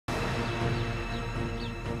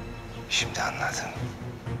Şimdi anladım.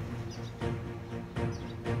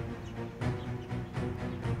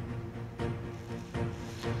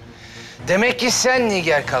 Demek ki sen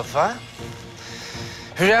Nigar Kalfa,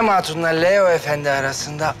 Hürrem Hatun'la Leo Efendi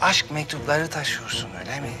arasında aşk mektupları taşıyorsun,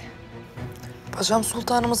 öyle mi? Paşam,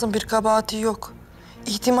 sultanımızın bir kabahati yok.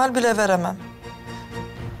 İhtimal bile veremem.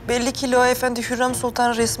 Belli ki Leo Efendi Hürrem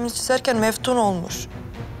Sultan'ın resmini çizerken meftun olmuş.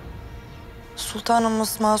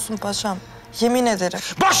 Sultanımız masum paşam. Yemin ederim.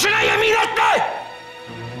 Boşuna yemin etme!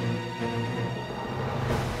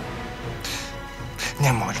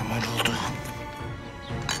 Ne malum öyle oldu?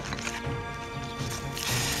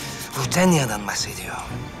 Ortaya'dan bahsediyor.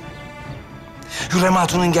 Hürrem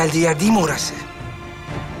Hatun'un geldiği yer değil mi orası?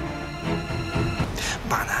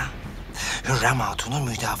 Bana Hürrem Hatun'u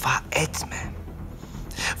müdafaa etme.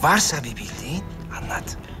 Varsa bir bildiğin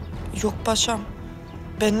anlat. Yok paşam.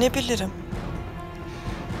 Ben ne bilirim?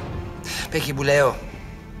 Peki bu Leo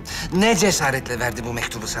ne cesaretle verdi bu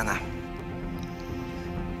mektubu sana?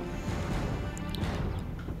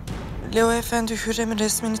 Leo Efendi Hürrem'in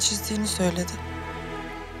resmini çizdiğini söyledi.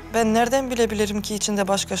 Ben nereden bilebilirim ki içinde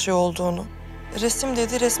başka şey olduğunu? Resim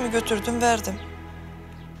dedi, resmi götürdüm, verdim.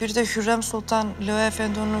 Bir de Hürrem Sultan Leo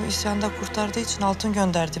Efendi onu isyanda kurtardığı için altın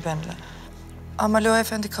gönderdi benimle. Ama Leo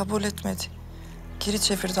Efendi kabul etmedi. Geri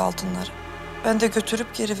çevirdi altınları. Ben de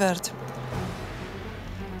götürüp geri verdim.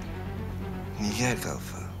 Nigar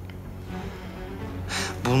Kalfa.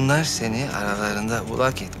 Bunlar seni aralarında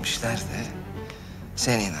ulak etmişler de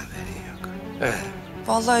senin haberin yok. Öyle.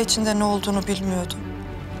 Vallahi içinde ne olduğunu bilmiyordum.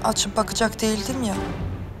 Açıp bakacak değildim ya.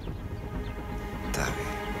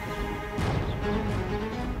 Tabii.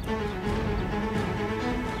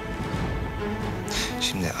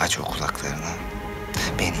 Şimdi aç o kulaklarını.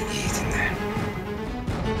 Beni iyi dinle.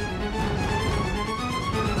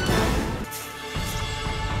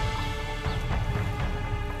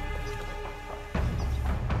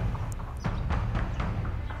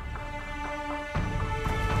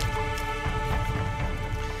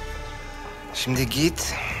 Şimdi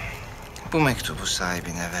git, bu mektubu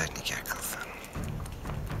sahibine ver Nigar Kalfa.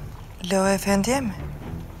 Leo Efendi'ye mi?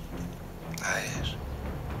 Hayır.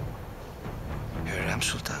 Hürrem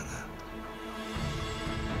Sultan'a.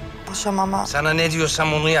 Paşam ama... Sana ne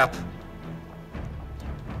diyorsam onu yap.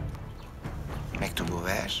 Mektubu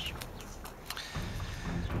ver.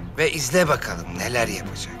 Ve izle bakalım neler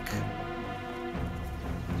yapacak.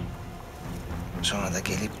 Sonra da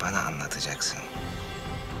gelip bana anlatacaksın.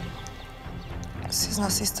 Siz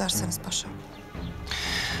nasıl isterseniz paşam.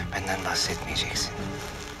 Benden bahsetmeyeceksin.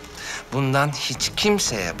 Bundan hiç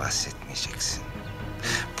kimseye bahsetmeyeceksin.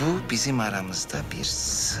 Bu bizim aramızda bir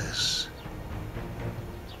sır.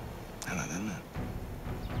 Anladın mı?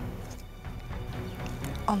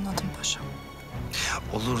 Anladım paşam.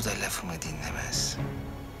 Olur da lafımı dinlemez.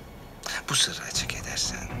 Bu sırrı açık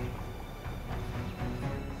edersen...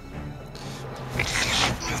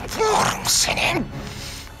 ellerini vururum senin.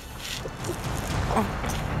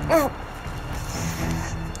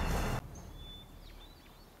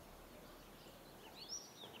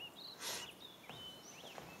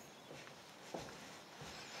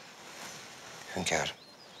 Hünkârım.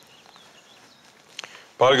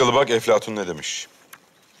 Pargalı bak Eflatun ne demiş?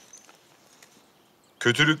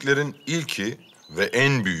 Kötülüklerin ilki ve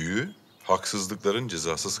en büyüğü haksızlıkların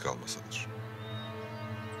cezasız kalmasıdır.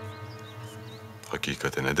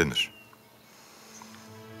 Hakikate ne denir?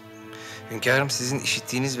 Hünkârım, sizin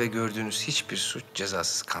işittiğiniz ve gördüğünüz hiçbir suç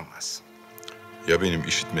cezasız kalmaz. Ya benim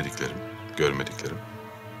işitmediklerim, görmediklerim?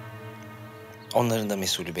 Onların da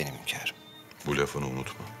mesulü benim hünkârım. Bu lafını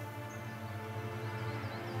unutma.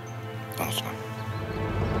 Unutmam.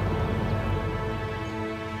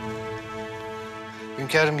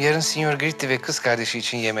 Hünkârım, yarın Signor Gritti ve kız kardeşi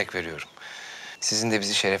için yemek veriyorum. Sizin de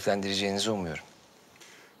bizi şereflendireceğinizi umuyorum.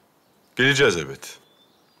 Geleceğiz elbet.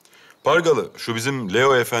 Pargalı, şu bizim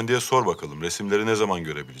Leo Efendi'ye sor bakalım. Resimleri ne zaman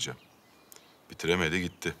görebileceğim? Bitiremedi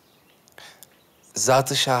gitti.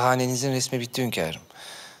 Zat-ı şahanenizin resmi bitti hünkârım.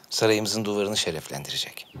 Sarayımızın duvarını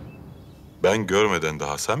şereflendirecek. Ben görmeden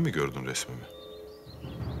daha sen mi gördün resmimi?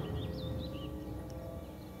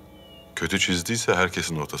 Kötü çizdiyse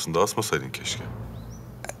herkesin ortasında asmasaydın keşke.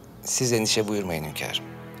 Siz endişe buyurmayın hünkârım.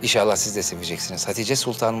 İnşallah siz de seveceksiniz. Hatice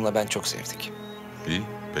Sultanım'la ben çok sevdik. İyi,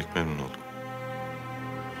 pek memnun oldum.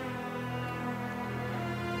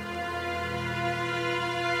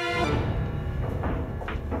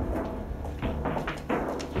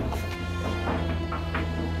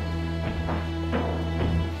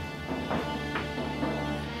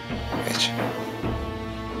 Geç.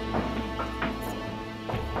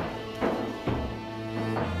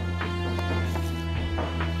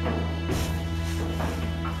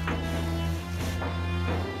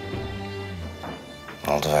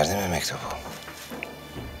 Oldu, verdin mi mektubu?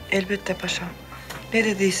 Elbette paşam. Ne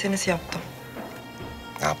dediyseniz yaptım.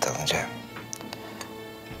 Ne yaptı alınca?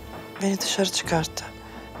 Beni dışarı çıkarttı.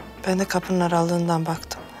 Ben de kapının aralığından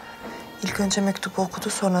baktım. İlk önce mektubu okudu,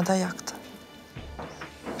 sonra da yaktı.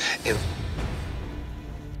 E,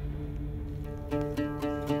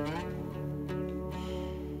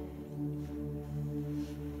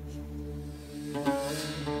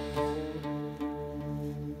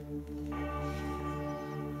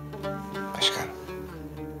 Başka?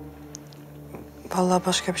 Vallahi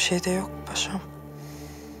başka bir şey de yok paşam.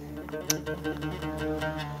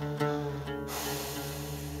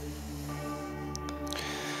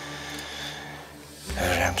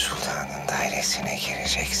 Hürrem Sultan'ın dairesine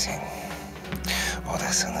gireceksin.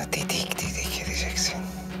 Odasını didik didik edeceksin.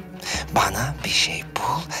 Bana bir şey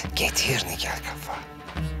bul, getir Nigar kafa.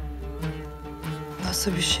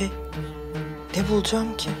 Nasıl bir şey? Ne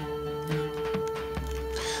bulacağım ki?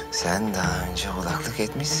 Sen daha önce ulaklık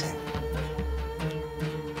etmişsin.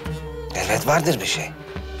 Elbet vardır bir şey.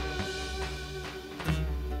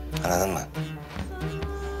 Anladın mı?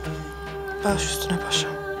 Baş üstüne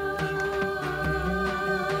paşam.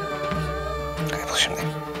 Kaybol şimdi.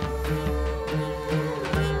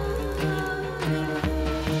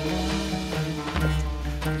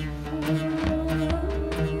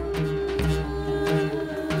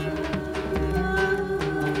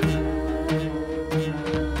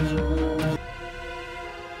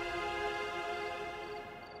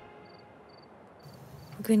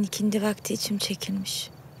 Bugün ikindi vakti içim çekilmiş.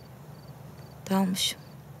 Dalmışım.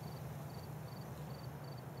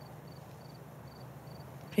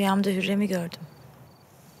 Rüyamda Hürrem'i gördüm.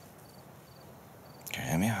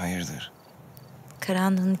 Öyle mi? Hayırdır?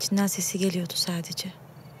 Karanlığın içinden sesi geliyordu sadece.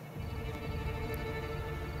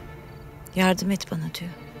 Yardım et bana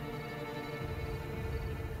diyor.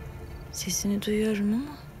 Sesini duyuyorum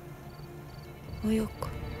ama o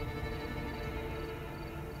yok.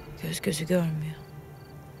 Göz gözü görmüyor.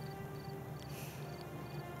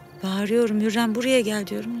 Bağırıyorum, Hürrem buraya gel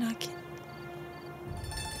diyorum lakin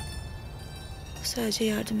o sadece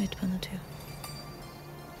yardım et bana diyor.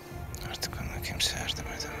 Artık ona kimse yardım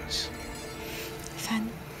edemez.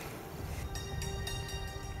 Efendim?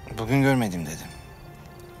 Bugün görmedim dedim.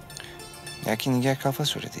 Lakin Nigar kafa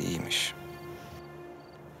söyledi, iyiymiş.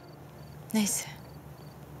 Neyse.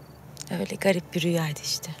 Öyle garip bir rüyaydı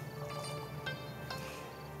işte.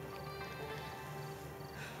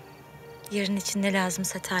 Yarın için ne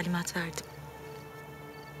lazımsa talimat verdim.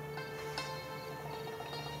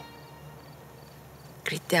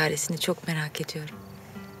 Grit dairesini çok merak ediyorum.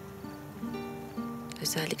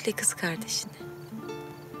 Özellikle kız kardeşini.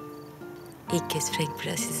 İlk kez Frank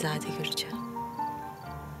bir asilzade göreceğim.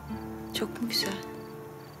 Çok mu güzel?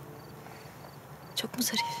 Çok mu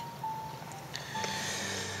zarif?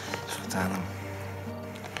 Sultanım.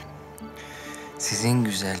 Sizin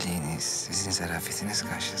güzelliğiniz, sizin zarafetiniz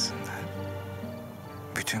karşısında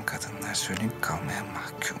bütün kadınlar sönük kalmaya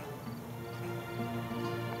mahkum.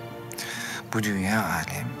 Bu dünya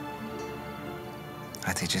alem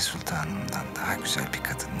Hatice Sultanım'dan daha güzel bir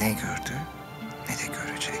kadın ne gördü ne de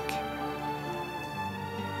görecek.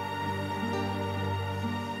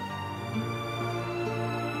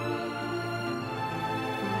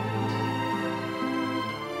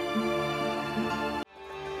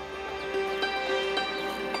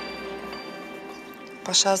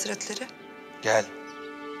 Paşa Hazretleri. Gel.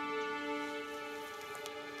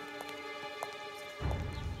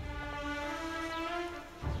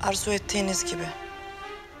 Arzu ettiğiniz gibi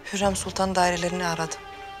Hürrem Sultan dairelerini aradım.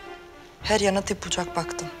 Her yana dip bucak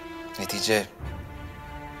baktım. Netice,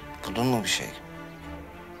 buldun mu bir şey?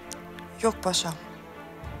 Yok paşam.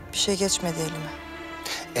 Bir şey geçmedi elime.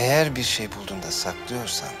 Eğer bir şey buldun da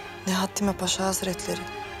saklıyorsan Ne haddime Paşa Hazretleri.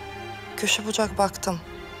 Köşe bucak baktım.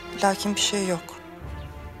 Lakin bir şey yok.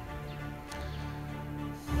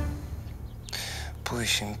 bu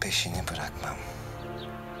işin peşini bırakmam.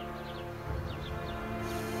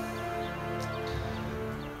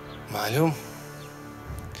 Malum,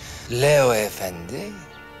 Leo Efendi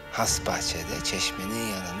has bahçede çeşmenin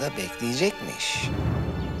yanında bekleyecekmiş.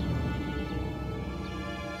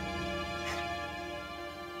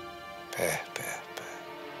 Peh peh peh.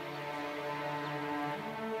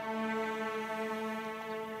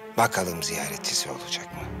 Bakalım ziyaretçisi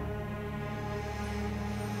olacak mı?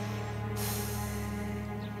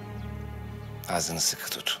 Ağzını sıkı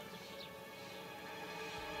tut.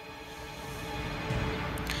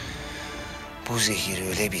 Bu zehir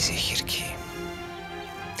öyle bir zehir ki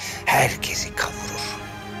herkesi kavurur.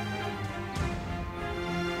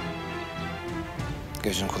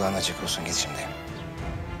 Gözün kulağın açık olsun, git şimdi.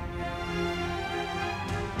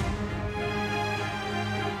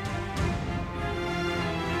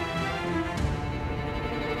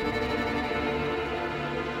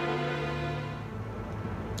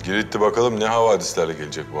 Girit'te bakalım ne havadislerle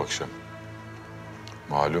gelecek bu akşam.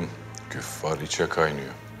 Malum küffar içe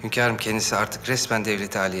kaynıyor. Hünkârım kendisi artık resmen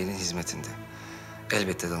devlet-i aliyenin hizmetinde.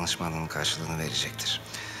 Elbette danışmanlığının karşılığını verecektir.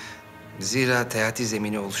 Zira teati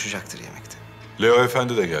zemini oluşacaktır yemekte. Leo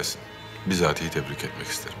Efendi de gelsin. Bizatihi tebrik etmek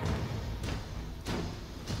isterim.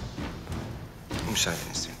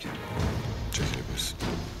 Müsaadenizle hünkârım. Çekilebilirsin.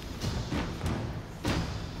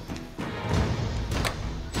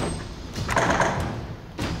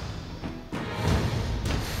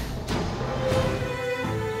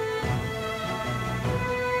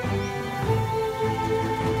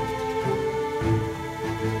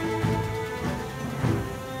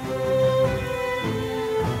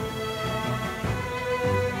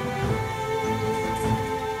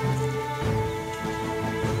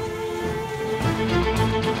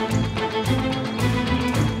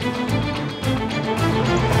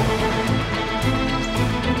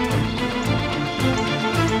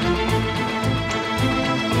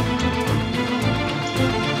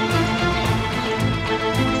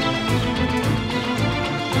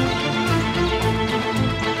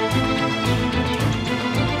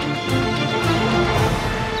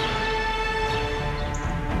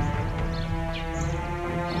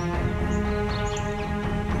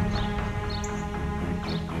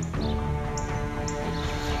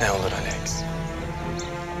 Ne olur Alex.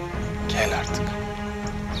 Gel artık.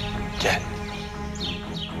 Gel.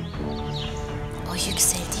 O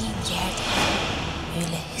yükseldiğin yerde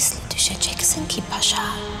öyle hızlı düşeceksin ki paşa.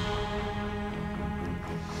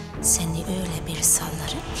 Seni öyle bir sallarım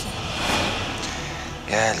ki.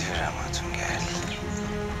 Gel Hürrem Hatun gel.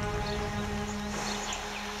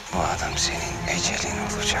 Bu adam senin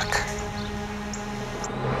ecelin olacak.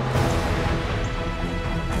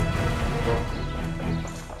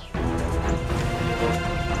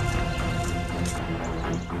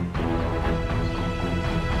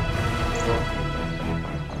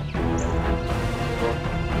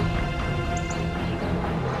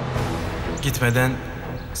 Gitmeden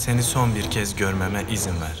seni son bir kez görmeme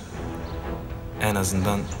izin ver. En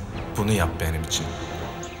azından bunu yap benim için.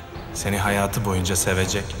 Seni hayatı boyunca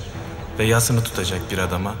sevecek ve yasını tutacak bir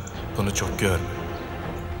adama bunu çok görme.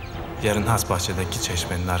 Yarın Hasbahçe'deki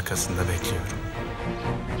çeşmenin arkasında bekliyorum.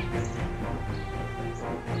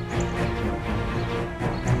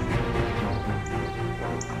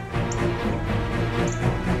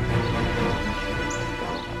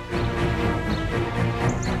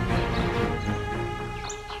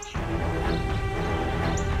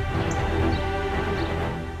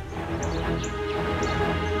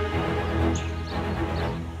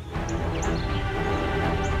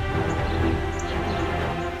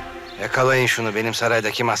 Yakalayın şunu benim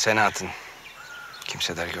saraydaki mahzene atın.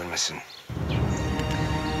 Kimseler görmesin.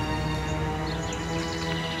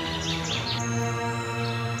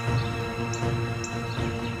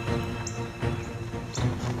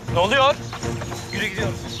 Ne oluyor? Yürü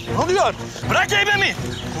gidiyoruz. Ne oluyor? Bırak heybemi!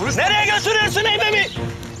 Nereye götürüyorsun heybemi?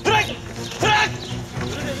 Bırak! Bırak!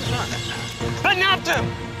 Ben ne yaptım?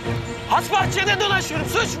 Hasbahçe'de dolaşıyorum,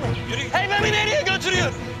 suç mu? Yürü. Heybemi nereye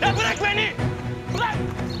götürüyor? Ya bırak beni! Bırak!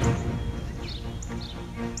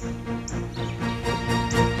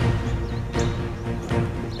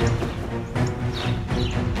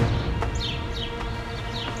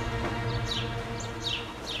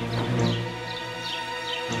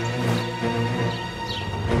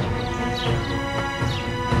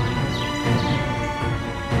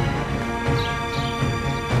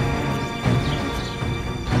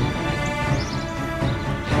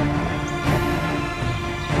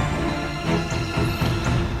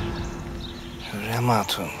 Hürrem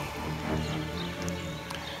Hatun.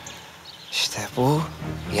 İşte bu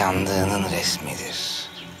yandığının resmidir.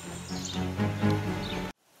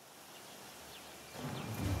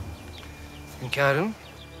 Hünkârım.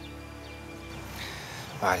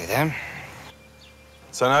 Validem.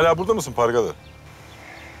 Sen hala burada mısın Pargalı?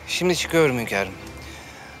 Şimdi çıkıyorum hünkârım.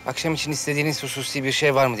 Akşam için istediğiniz hususi bir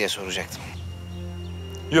şey var mı diye soracaktım.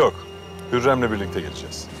 Yok. Hürrem'le birlikte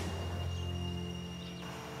geleceğiz.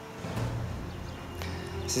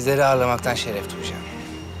 Sizleri ağırlamaktan şeref duyacağım.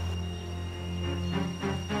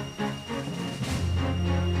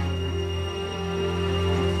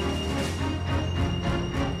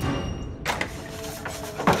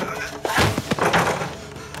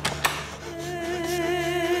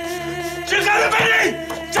 Çıkarın beni!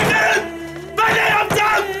 Çıkarın! Ben ne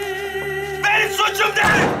yaptım? Benim suçum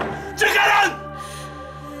değil! Çıkarın!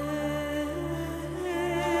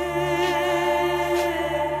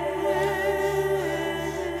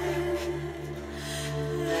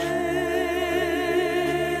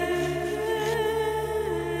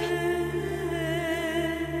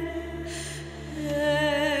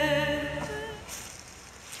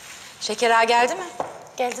 Şeker ağa geldi mi?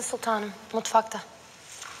 Geldi sultanım, mutfakta.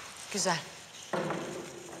 Güzel.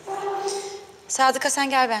 Sadıka sen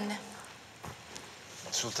gel benimle.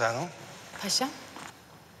 Sultanım, Paşam,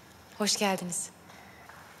 hoş geldiniz.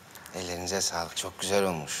 ellerinize sağlık. Çok güzel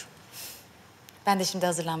olmuş. Ben de şimdi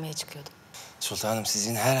hazırlanmaya çıkıyordum. Sultanım,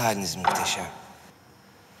 sizin her haliniz muhteşem.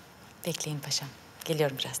 Bekleyin paşam,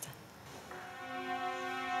 geliyorum birazdan.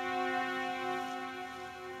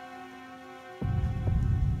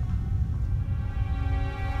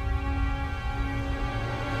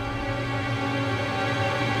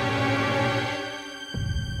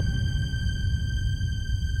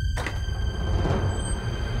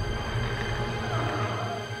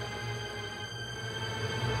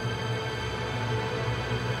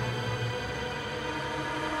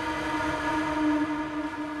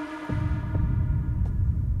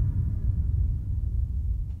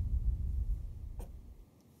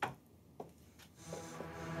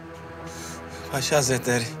 Paşa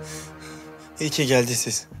Hazretleri, iyi ki geldi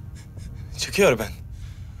siz. Çıkıyor ben.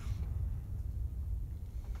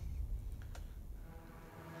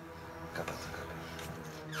 Kapatın kapıyı.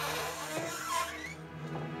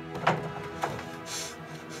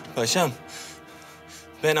 Paşam,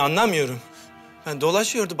 ben anlamıyorum. Ben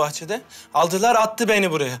dolaşıyordu bahçede, aldılar attı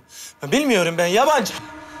beni buraya. Ben bilmiyorum, ben yabancı.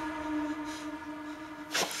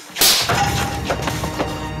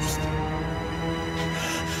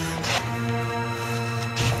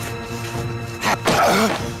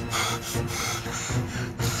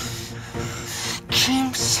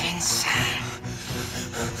 Kimsin sen?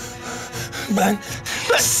 Ben...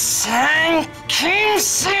 Sen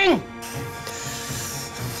kimsin?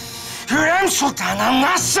 Hürrem Sultan'a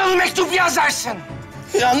nasıl mektup yazarsın?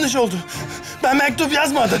 Yanlış oldu. Ben mektup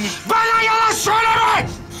yazmadım. Bana yalan söyleme!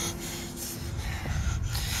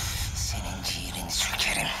 Senin ciğerini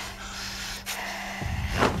sökerim.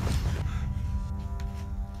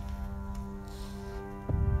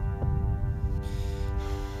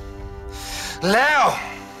 Leo!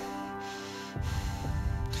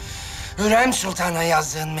 Hürrem Sultan'a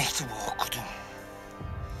yazdığın mektubu okudum.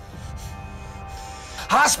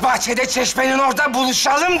 Has bahçede çeşmenin orada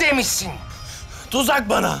buluşalım demişsin. Tuzak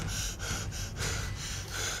bana.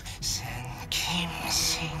 Sen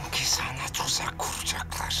kimsin ki sana tuzak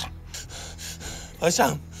kuracaklar?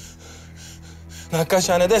 Paşam,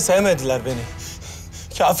 Nakkaşhane'de sevmediler beni.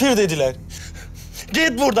 Kafir dediler.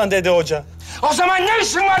 Git buradan dedi hoca. O zaman ne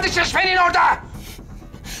işin vardı çeşmenin orada?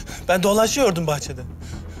 Ben dolaşıyordum bahçede.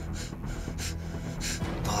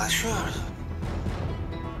 Dolaşıyordu.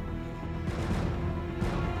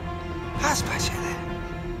 Has bahçede.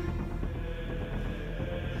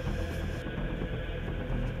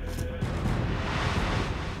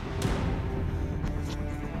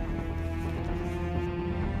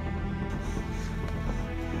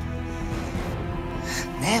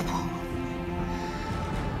 Ne bu?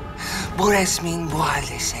 Bu resmin bu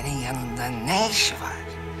halde senin yanında ne işi var?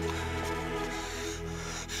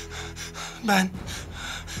 Ben...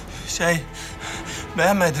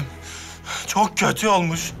 beğenmedim. Çok kötü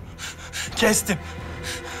olmuş. Kestim.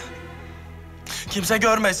 Kimse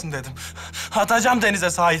görmesin dedim. Atacağım denize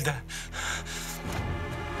sahilde.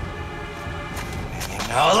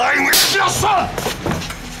 Ne alay mı istiyorsun?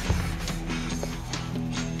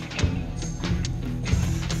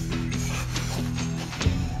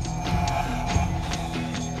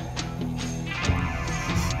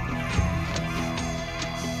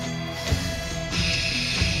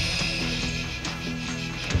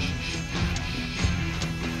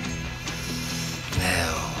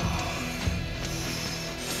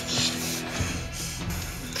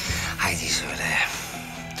 Haydi söyle.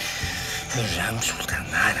 Hürrem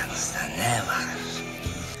Sultan'la aranızda ne var?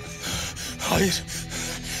 Hayır.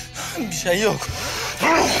 Bir şey yok.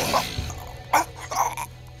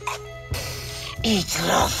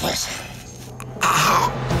 İtiraf et.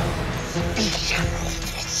 İtiraf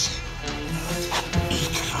et.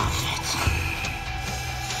 İtiraf et.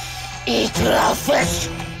 İtiraf et.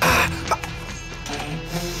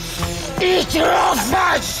 İtiraf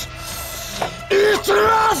et.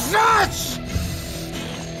 İtiraf et.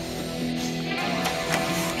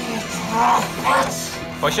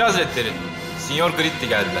 Paşa Hazretleri, Signor Gritti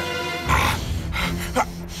geldiler.